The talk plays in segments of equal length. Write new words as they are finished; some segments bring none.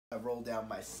I roll down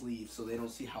my sleeve so they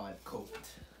don't see how I've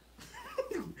coped.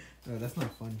 No, that's not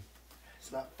funny.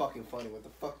 It's not fucking funny. What the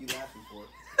fuck you laughing for?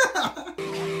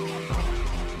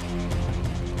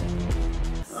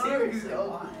 Seriously,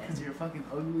 because you're fucking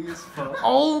ugly as fuck.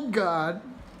 Oh God.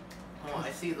 Oh,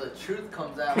 I see the truth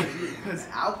comes out with you. Because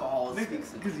alcohol speaks.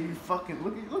 Because you fucking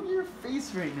look at your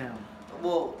face right now.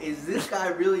 Well, is this guy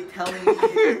really telling me?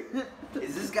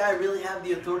 Is this guy really have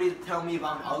the authority to tell me if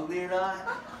I'm ugly or not?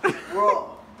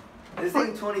 Bro, this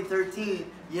ain't 2013.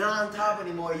 You're not on top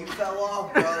anymore. You fell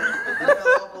off, bro. You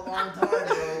fell off a long time,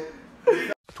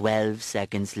 bro. 12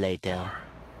 seconds later.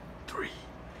 3,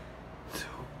 2,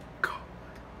 go.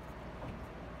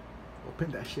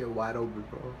 Open that shit wide open,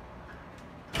 bro.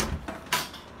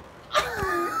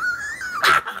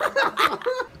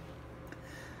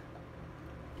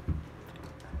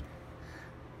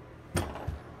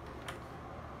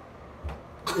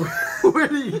 Where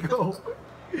did he go?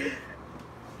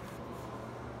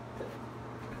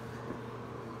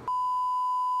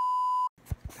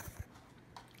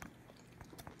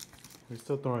 You're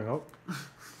still throwing up?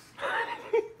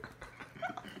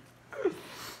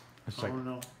 Oh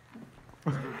no.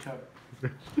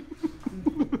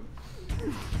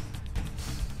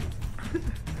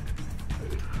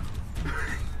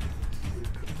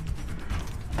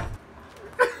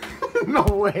 No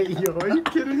way, yo. Are you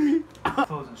kidding me?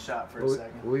 Closing shot for a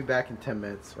second. We'll be back in 10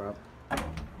 minutes, Rob.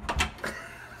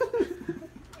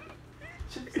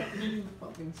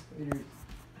 Fucking spiders.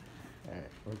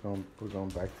 Alright, we're going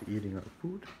back to eating our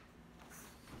food.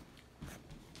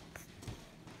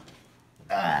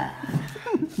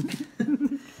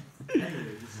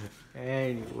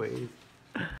 Anyways.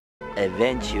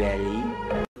 Eventually.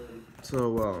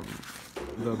 So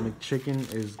the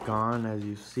McChicken is gone, as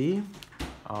you see.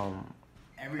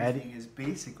 Everything is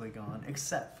basically gone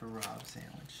except for Rob's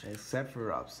sandwich. Except for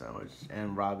Rob's sandwich,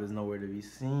 and Rob is nowhere to be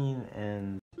seen.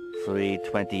 And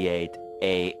 3:28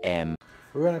 a.m.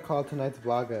 we're gonna call tonight's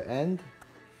vlog an end.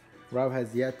 Rob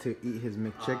has yet to eat his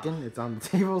McChicken. It's on the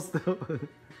table still.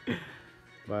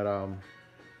 But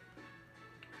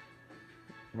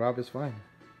Rob is fine.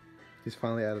 He's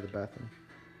finally out of the bathroom.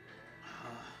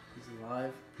 He's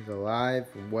alive. He's alive,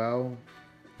 well,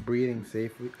 breathing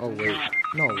safely. Oh wait,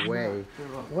 no way.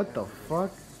 What the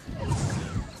fuck?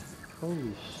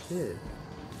 Holy shit.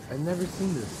 I've never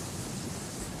seen this.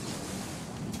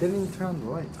 He didn't even turn on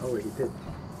the light. Oh wait, he did.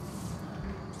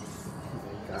 Oh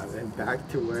my god, and back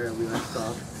to where we left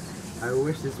off. I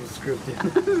wish this was scripted.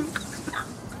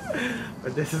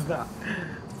 But this is not.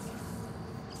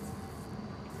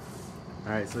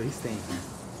 Alright, so he's staying here.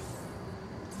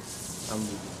 I'm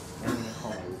ending it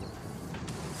home.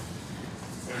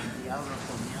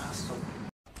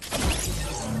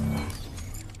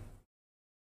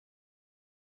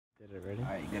 Did it ready?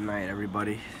 Alright, good night,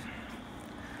 everybody.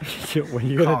 What are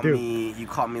you gonna do? You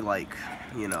caught me like,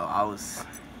 you know, I was,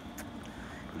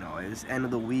 you know, it was end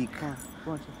of the week. I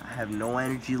have no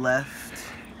energy left.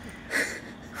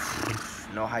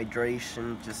 No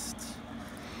hydration,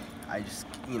 I just,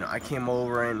 you know, I came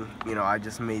over and, you know, I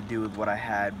just made do with what I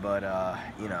had, but,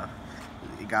 you know,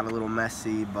 it got a little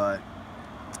messy, but,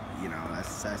 you know,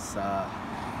 that's at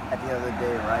the end of the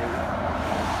day, right?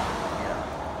 You know,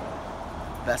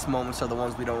 best moments are the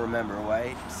ones we don't remember,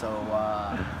 right? So,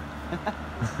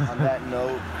 on that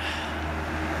note,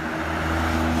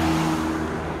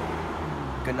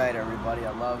 good night, everybody.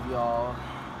 I love y'all.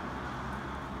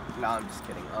 No, I'm just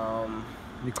kidding.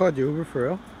 You called your Uber for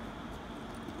real?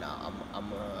 Nah,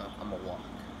 I'm a walk.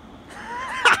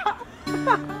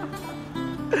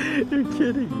 You're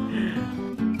kidding.